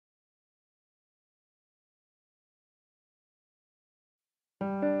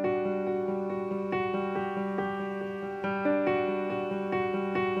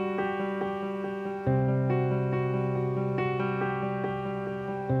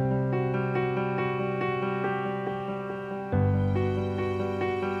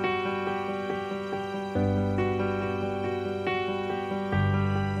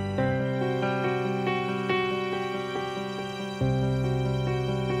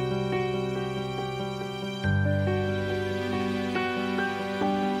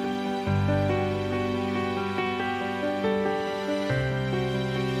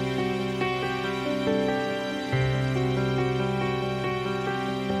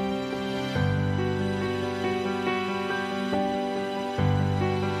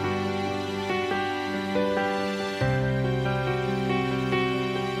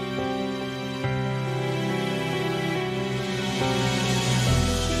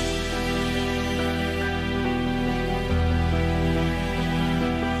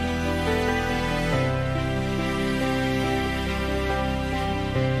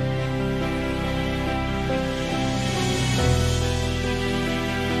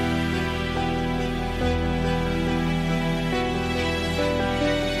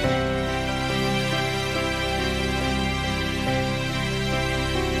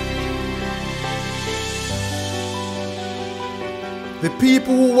The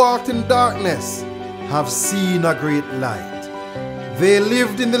people who walked in darkness have seen a great light. They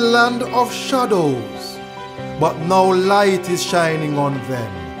lived in the land of shadows, but now light is shining on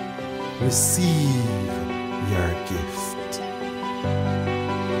them. Receive your gift.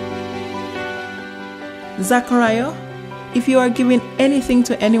 Zachariah, if you are giving anything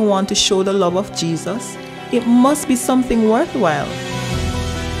to anyone to show the love of Jesus, it must be something worthwhile.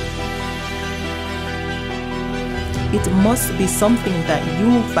 It must be something that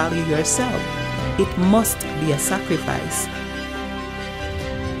you value yourself. It must be a sacrifice.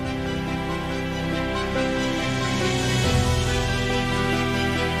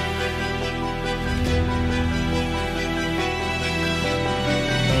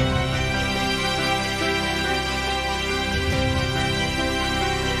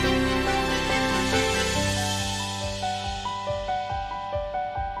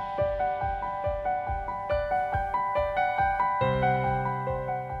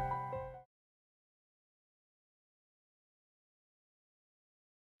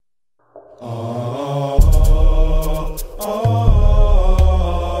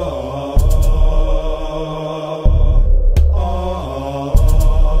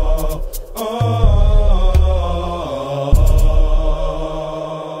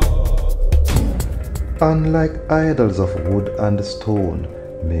 Unlike idols of wood and stone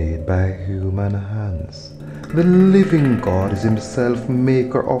made by human hands, the living God is himself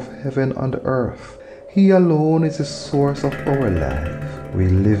maker of heaven and earth. He alone is the source of our life. We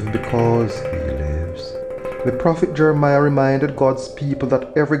live because he lives. The prophet Jeremiah reminded God's people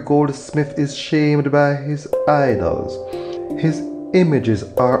that every goldsmith is shamed by his idols. His images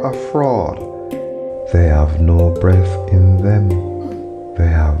are a fraud. They have no breath in them. They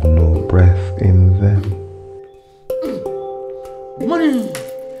have no breath in them. Money!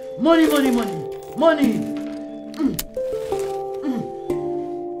 Money, money, money! Money!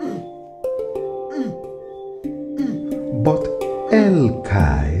 But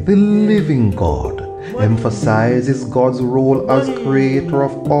El-Kai, the living God, emphasizes God's role as creator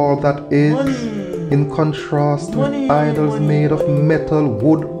of all that is, in contrast with idols made of metal,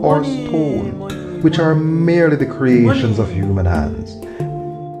 wood, or stone, which are merely the creations of human hands.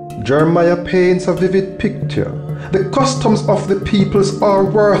 Jeremiah paints a vivid picture. The customs of the peoples are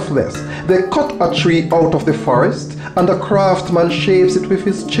worthless. They cut a tree out of the forest, and a craftsman shapes it with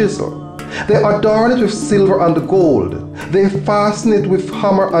his chisel. They adorn it with silver and gold. They fasten it with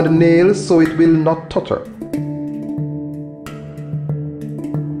hammer and nails so it will not totter.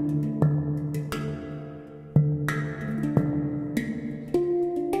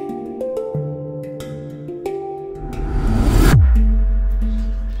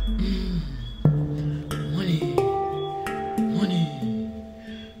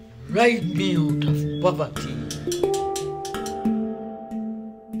 Ride me out of poverty.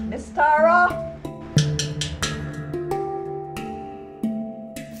 Miss Tara?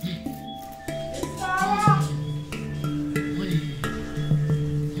 Miss Tara? Money.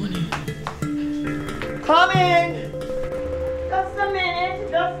 Money. Coming! Just a minute,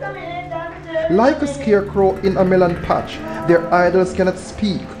 doctor. Like a scarecrow in a melon patch, their idols cannot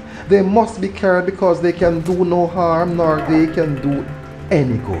speak. They must be carried because they can do no harm nor they can do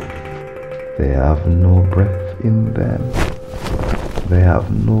any good. They have no breath in them. They have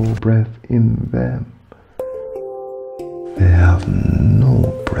no breath in them. They have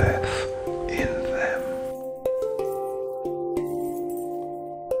no breath in them.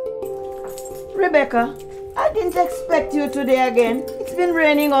 Rebecca, I didn't expect you today again. It's been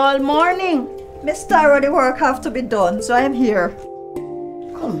raining all morning. Miss Tara, the work have to be done, so I am here.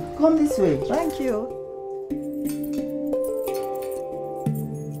 Come this way. Thank you.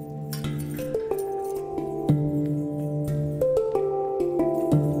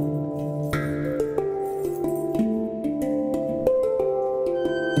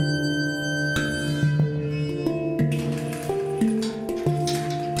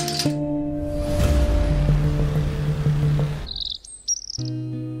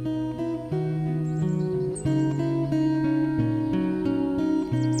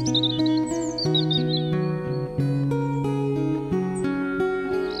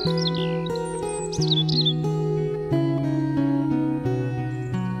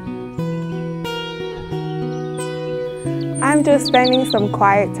 I'm just spending some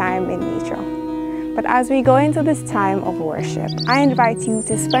quiet time in nature. But as we go into this time of worship, I invite you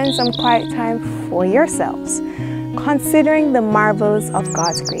to spend some quiet time for yourselves, considering the marvels of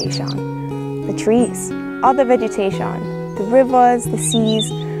God's creation, the trees, all the vegetation, the rivers, the seas,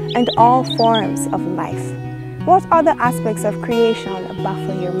 and all forms of life. What other aspects of creation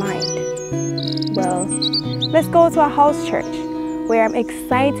baffle your mind? Well, let's go to a house church where I'm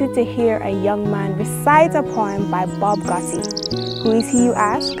excited to hear a young man recite a poem by Bob Gotti. Who is he, you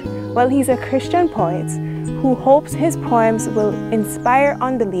ask? Well, he's a Christian poet who hopes his poems will inspire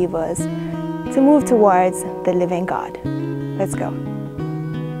unbelievers to move towards the living God. Let's go.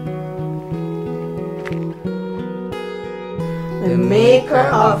 The maker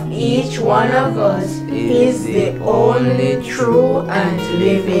of each one of us is the only true and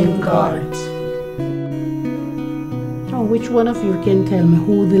living God. Oh, which one of you can tell me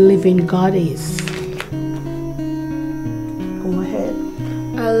who the living God is? Go ahead.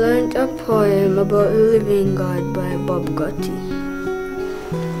 I learned a poem about the living God by Bob Gotti.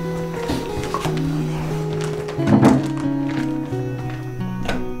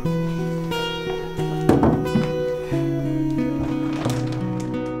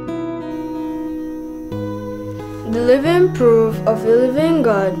 The living proof of the living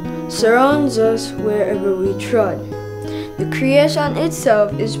God surrounds us wherever we trod. The creation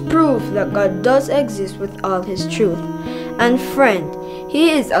itself is proof that God does exist with all His truth. And friend,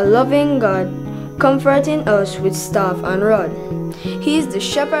 He is a loving God, comforting us with staff and rod. He is the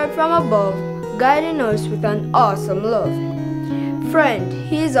shepherd from above, guiding us with an awesome love. Friend,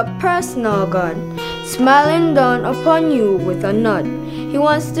 He is a personal God, smiling down upon you with a nod. He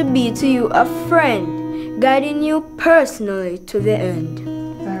wants to be to you a friend, guiding you personally to the end.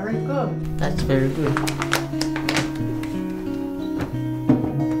 Very good. That's very good.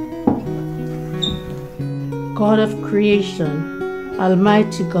 God of creation,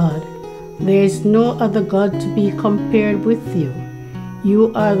 Almighty God, there is no other God to be compared with you.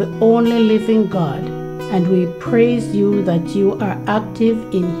 You are the only living God, and we praise you that you are active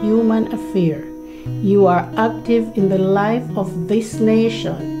in human affairs. You are active in the life of this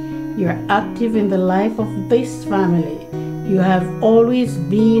nation. You are active in the life of this family. You have always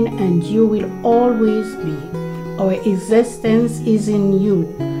been and you will always be. Our existence is in you.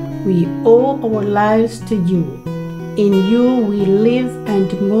 We owe our lives to you. In you we live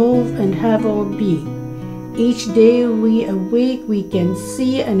and move and have our being. Each day we awake, we can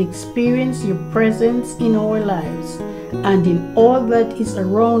see and experience your presence in our lives and in all that is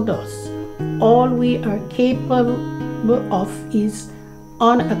around us. All we are capable of is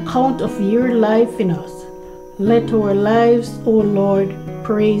on account of your life in us. Let our lives, O Lord,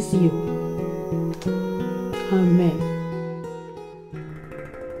 praise you. Amen.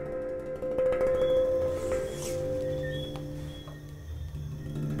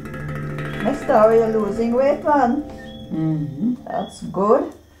 Mister, are you losing weight, man? That's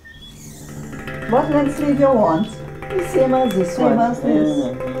good. What length sleeve you want? The same as this one. Same as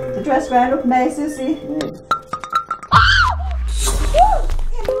this. The dress going to look nice, you see?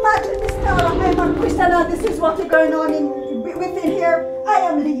 Imagine, Mister, I'm a Christian and this is what's going on within here. I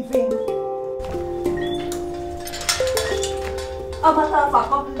am leaving. A matter of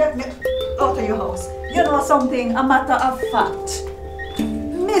fact, let me out of your house. You know something? A matter of fact.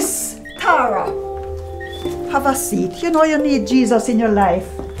 Miss Tara, have a seat. You know you need Jesus in your life.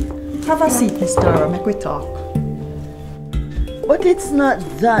 Have a seat, Miss Tara. Make we talk. But it's not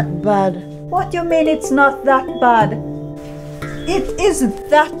that bad. What do you mean it's not that bad? It is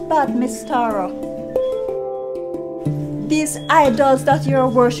that bad, Miss Tara. These idols that you're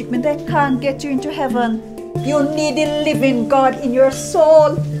worshiping, they can't get you into heaven. You need the living God in your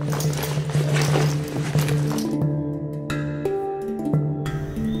soul.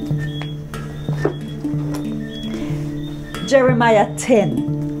 Jeremiah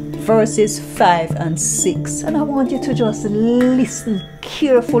 10, verses 5 and 6. And I want you to just listen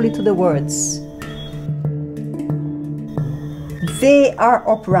carefully to the words. They are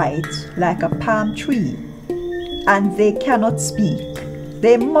upright like a palm tree, and they cannot speak.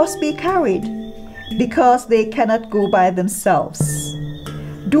 They must be carried, because they cannot go by themselves.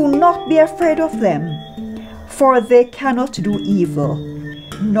 Do not be afraid of them, for they cannot do evil,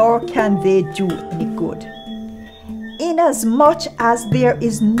 nor can they do any good. Inasmuch as there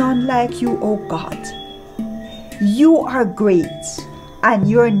is none like you, O God, you are great, and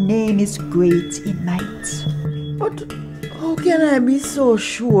your name is great in might. But how can I be so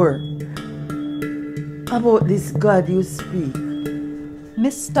sure about this God you speak?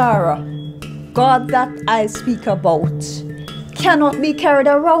 Miss Tara, God that I speak about cannot be carried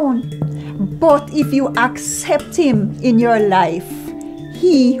around. But if you accept Him in your life,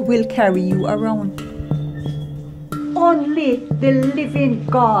 He will carry you around. Only the living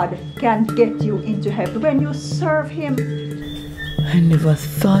God can get you into heaven when you serve Him. I never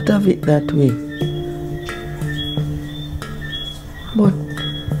thought of it that way. But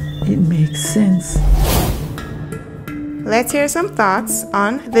it makes sense. Let's hear some thoughts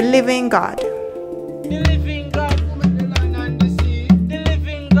on the living God. The living God who made the land and the sea.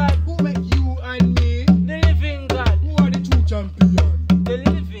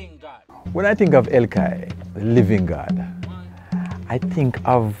 I think of El Kai, the living God, I think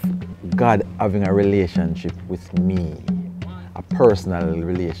of God having a relationship with me, a personal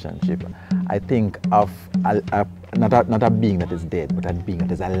relationship. I think of not a being that is dead, but a being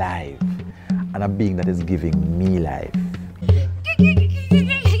that is alive, and a being that is giving me life. The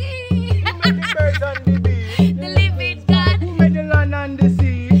living God. Who made the land and the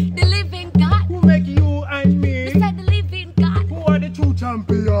sea? The living God. Who make you and me? We said the living God. Who are the true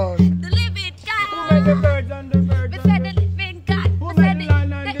champions? The living God. Who made the birds and the birds? We said the living God. Who made the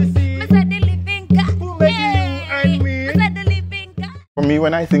land and the sea? We said the living God. Who made you and me? We said the living God. For me,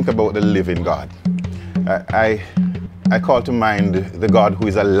 when I think about the living God, I call to mind the God who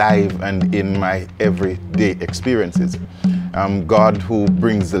is alive and in my everyday experiences. God who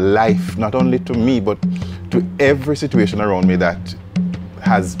brings life not only to me but to every situation around me that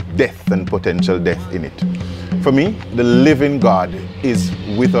has death and potential death in it. For me, the living God is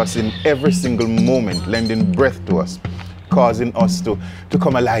with us in every single moment, lending breath to us, causing us to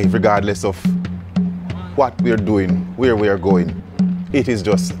come alive regardless of what we're doing, where we are going. It is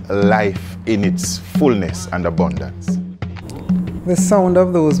just life in its fullness and abundance. The sound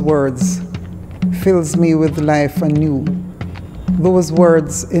of those words fills me with life anew. Those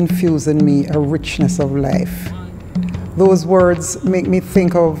words infuse in me a richness of life. Those words make me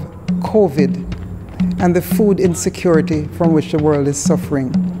think of COVID and the food insecurity from which the world is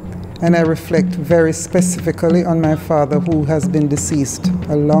suffering. And I reflect very specifically on my father, who has been deceased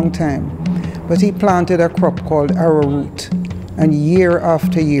a long time. But he planted a crop called arrowroot, and year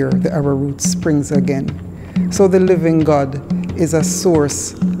after year the arrowroot springs again. So the living God is a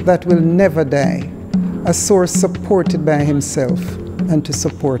source that will never die, a source supported by himself and to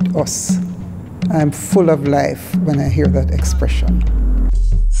support us. I am full of life when I hear that expression.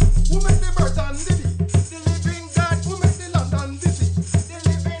 Who made the birds and the bee? The living God. Who made the land and the sea? The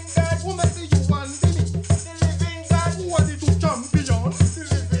living God. Who made the you and the me? The living God. Who are the two champions? The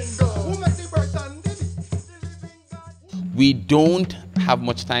living God. Who made the birds and the bee? The living God. We don't have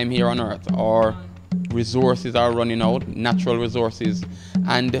much time here on earth. Our resources are running out, natural resources,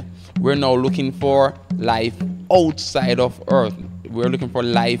 and we're now looking for life outside of Earth. We're looking for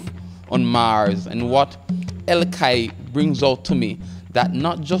life on Mars. And what El Kai brings out to me, that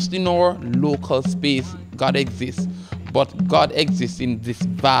not just in our local space God exists, but God exists in this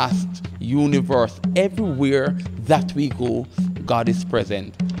vast universe. Everywhere that we go, God is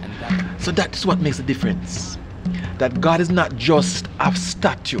present. So that's what makes the difference. That God is not just a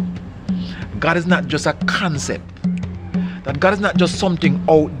statue. God is not just a concept. That God is not just something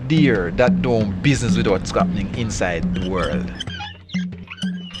out there that doing business with what's happening inside the world.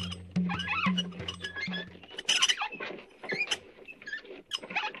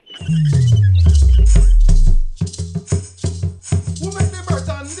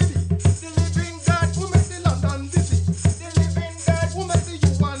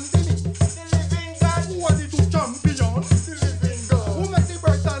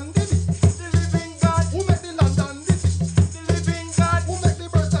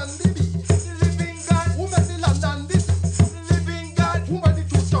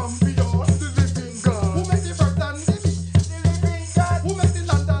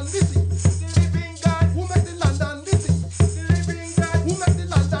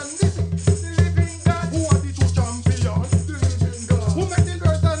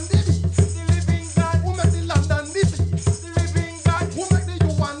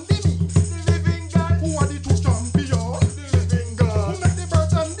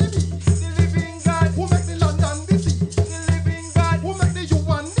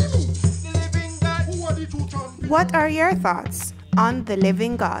 What are your thoughts on the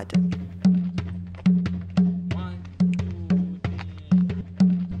living God?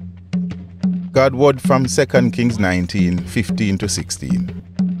 God word from 2 Kings 19, 15 to 16.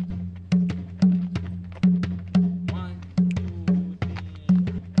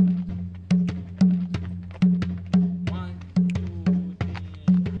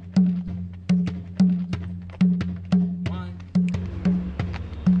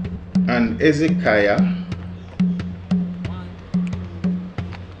 And Hezekiah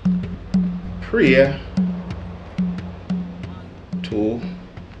pray to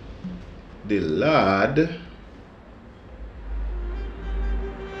the Lord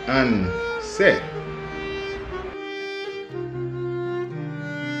and say,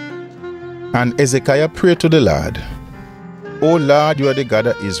 and Hezekiah prayed to the Lord, O Lord, you are the God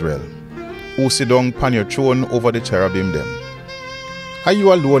of Israel, who sit down upon your throne over the cherubim them. Are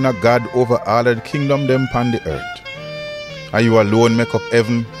you alone a God over all of the kingdom them upon the earth? Are you alone make up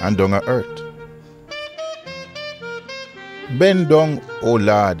heaven and down a earth? Bend down, O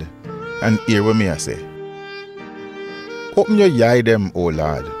Lord, And hear what me I say. Open your eye them, O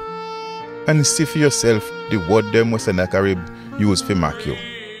Lord, and see for yourself the word them was Sennacherib used for mock you.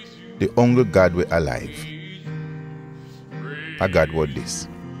 The only God we alive. A God word this.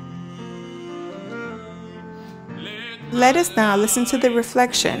 Let us now listen to the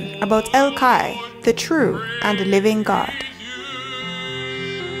reflection about El Kai, the true and the living God.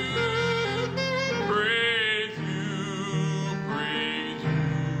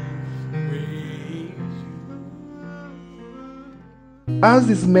 As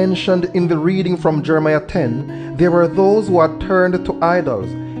is mentioned in the reading from Jeremiah 10, there were those who had turned to idols,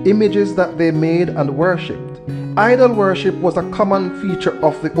 images that they made and worshipped. Idol worship was a common feature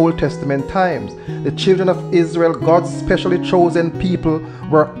of the Old Testament times. The children of Israel, God's specially chosen people,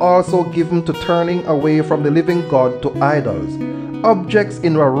 were also given to turning away from the living God to idols. Objects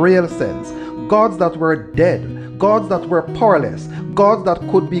in a real sense, gods that were dead, gods that were powerless, gods that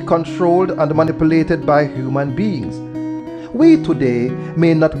could be controlled and manipulated by human beings. We today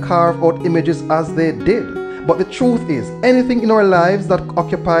may not carve out images as they did, but the truth is, anything in our lives that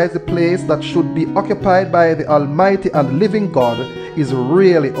occupies the place that should be occupied by the Almighty and living God is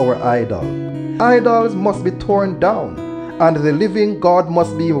really our idol. Idols must be torn down, and the living God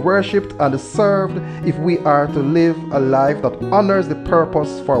must be worshipped and served if we are to live a life that honors the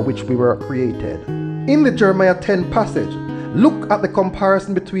purpose for which we were created. In the Jeremiah 10 passage, look at the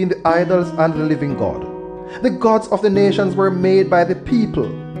comparison between the idols and the living God. The gods of the nations were made by the people,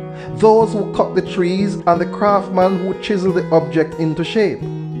 those who cut the trees and the craftsman who chiseled the object into shape.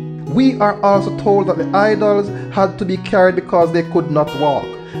 We are also told that the idols had to be carried because they could not walk.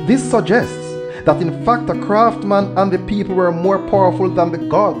 This suggests that in fact the craftsman and the people were more powerful than the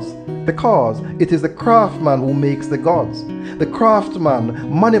gods, because it is the craftsman who makes the gods. The craftsman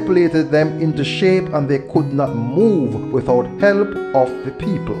manipulated them into shape and they could not move without help of the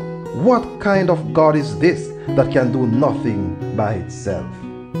people. What kind of God is this that can do nothing by itself?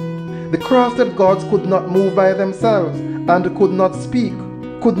 The crafted gods could not move by themselves and could not speak,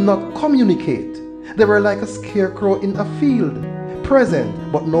 could not communicate. They were like a scarecrow in a field, present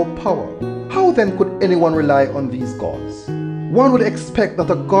but no power. How then could anyone rely on these gods? One would expect that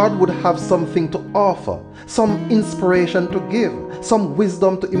a god would have something to offer, some inspiration to give, some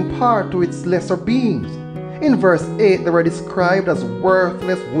wisdom to impart to its lesser beings. In verse 8, they were described as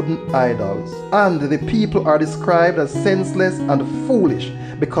worthless wooden idols, and the people are described as senseless and foolish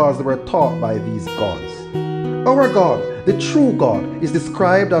because they were taught by these gods. Our God, the true God, is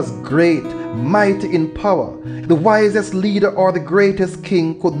described as great, mighty in power. The wisest leader or the greatest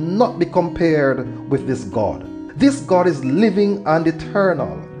king could not be compared with this God. This God is living and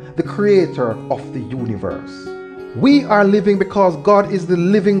eternal, the creator of the universe. We are living because God is the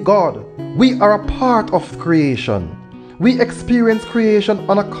living God. We are a part of creation. We experience creation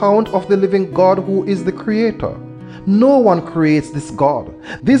on account of the living God who is the creator. No one creates this God.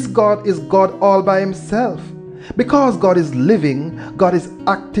 This God is God all by himself. Because God is living, God is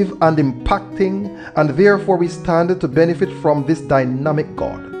active and impacting, and therefore we stand to benefit from this dynamic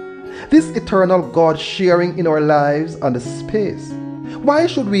God. This eternal God sharing in our lives and space. Why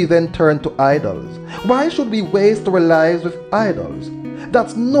should we then turn to idols? Why should we waste our lives with idols?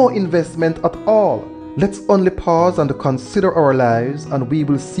 That's no investment at all. Let's only pause and consider our lives, and we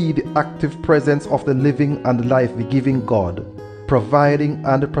will see the active presence of the living and life-giving God, providing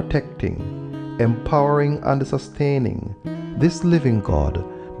and protecting, empowering and sustaining. This living God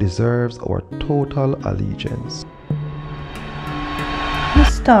deserves our total allegiance.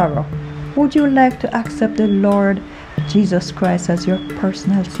 Miss Tara, would you like to accept the Lord Jesus Christ as your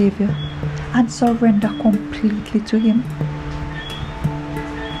personal Savior and surrender completely to Him?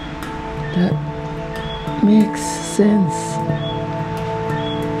 That makes sense.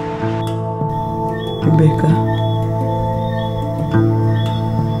 Rebecca,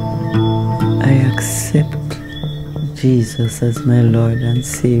 I accept Jesus as my Lord and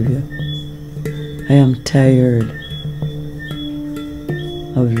Savior. I am tired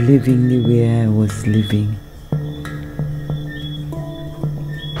of living the way I was living.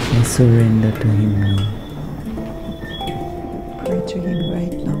 I surrender to Him now. Pray to Him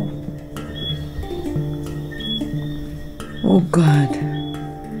right now. Oh God,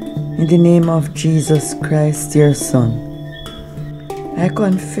 in the name of Jesus Christ, your Son, I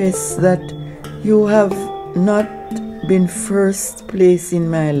confess that you have not been first place in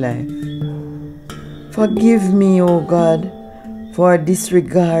my life. Forgive me, O God, for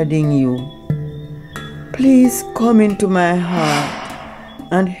disregarding you. Please come into my heart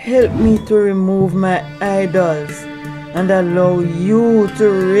and help me to remove my idols and allow you to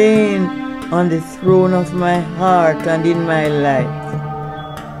reign on the throne of my heart and in my life.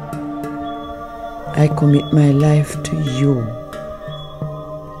 I commit my life to you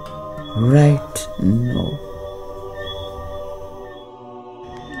right now.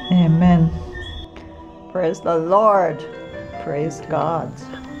 Amen. Praise the Lord. Praise God.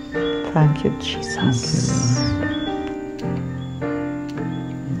 Thank you, Jesus.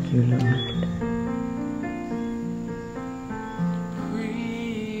 Thank you, Lord.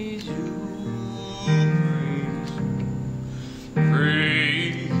 Praise you,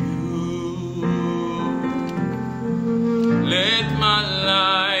 praise you. Let my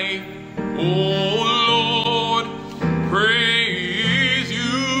life, oh Lord, praise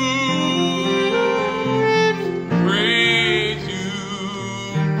you, praise you,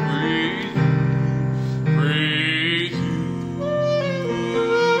 praise you.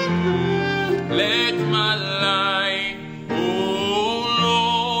 Let my life, oh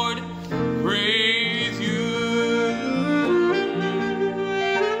Lord, praise you.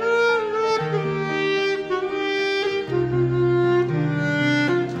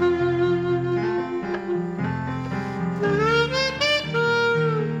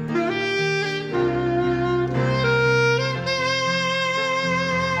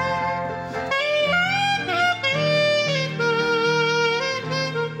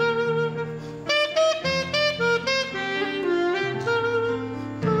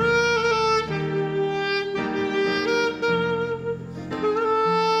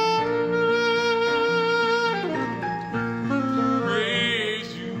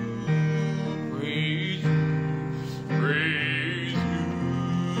 Praise you, praise you, praise you.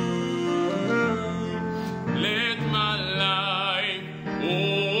 Let my life, oh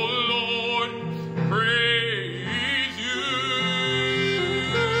Lord, praise you,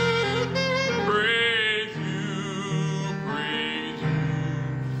 praise you, praise you,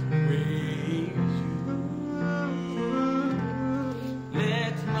 praise you.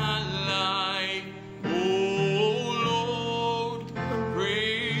 Let my life, oh Lord,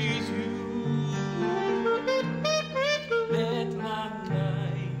 praise you. Let my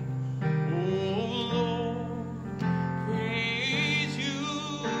life, oh Lord, praise you.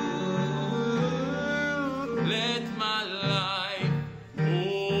 Let my life, oh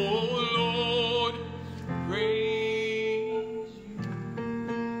Lord, praise you.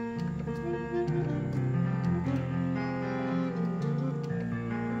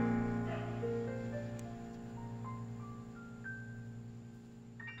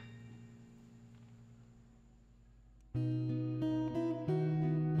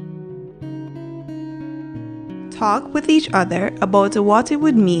 Talk with each other about what it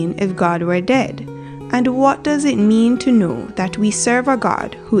would mean if God were dead, and what does it mean to know that we serve a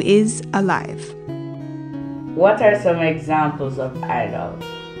God who is alive. What are some examples of idols?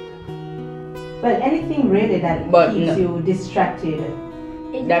 Well, anything really that keeps you distracted.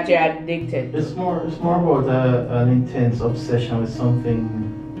 That you're addicted. It's more about an intense obsession with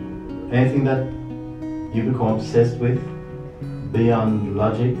something, anything that you become obsessed with beyond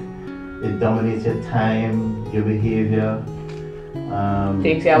logic. It dominates your time, your behavior.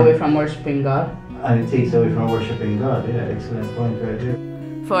 Takes you away from worshiping God. And it takes you away from worshiping God. Yeah, excellent point right there.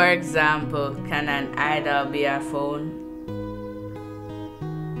 For example, can an idol be a phone?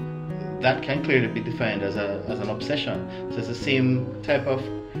 That can clearly be defined as an obsession. So it's the same type of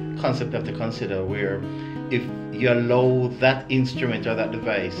concept you have to consider, where if you allow that instrument or that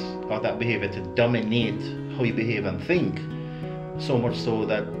device or that behavior to dominate how you behave and think, so much so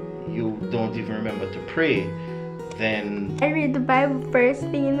that you don't even remember to pray, then... I read the Bible first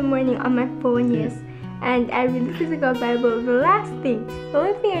thing in the morning on my phone, yes. And I read the physical Bible the last thing. The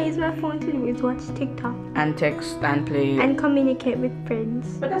only thing I use my phone to do is watch TikTok. And text and play. And communicate with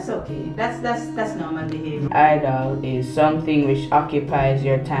friends. But that's okay. That's normal behavior. Idol is something which occupies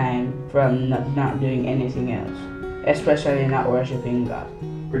your time from not doing anything else. Especially not worshiping God.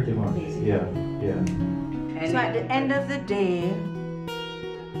 Pretty much, yeah. So at the end of the day,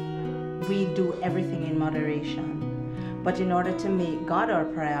 we do everything in moderation. But in order to make God our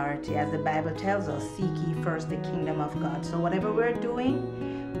priority, as the Bible tells us, seek ye first the kingdom of God. So whatever we're doing,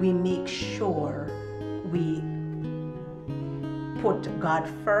 we make sure we put God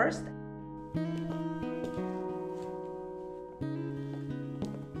first.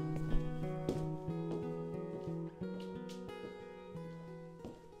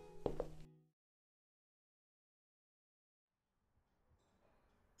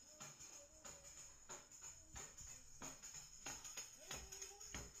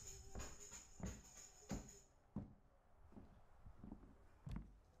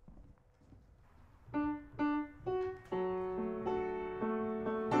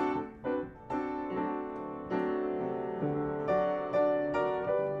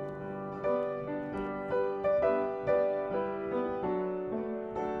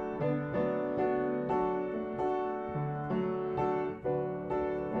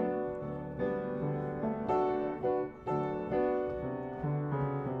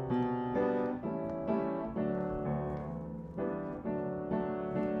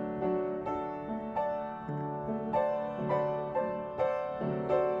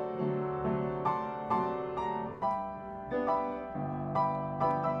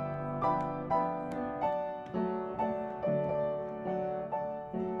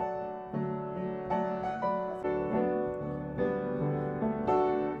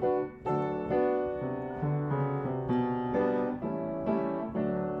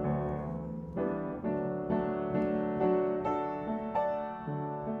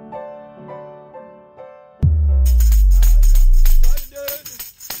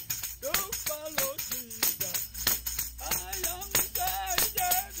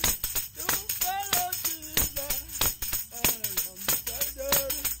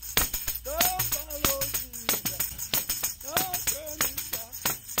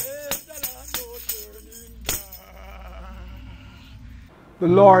 The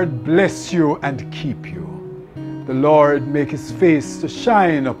Lord bless you and keep you. The Lord make his face to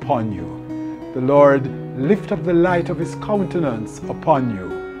shine upon you. The Lord lift up the light of his countenance upon you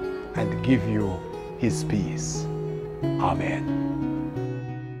and give you his peace. Amen.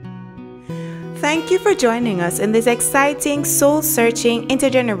 Thank you for joining us in this exciting, soul-searching,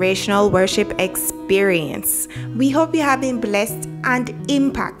 intergenerational worship experience. We hope you have been blessed and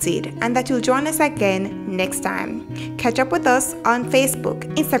impacted, and that you'll join us again next time. Catch up with us on Facebook,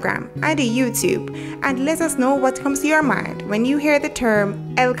 Instagram, and YouTube, and let us know what comes to your mind when you hear the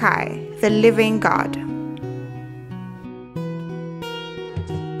term El Kai, the living God.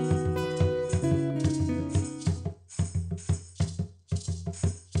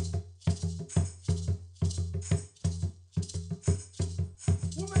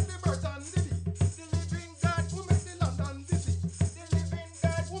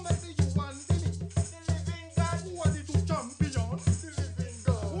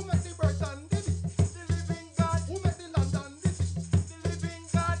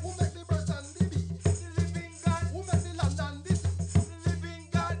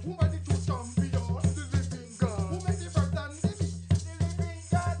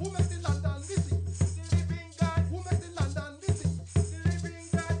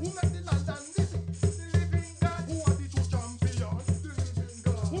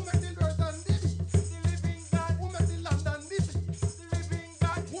 Who make the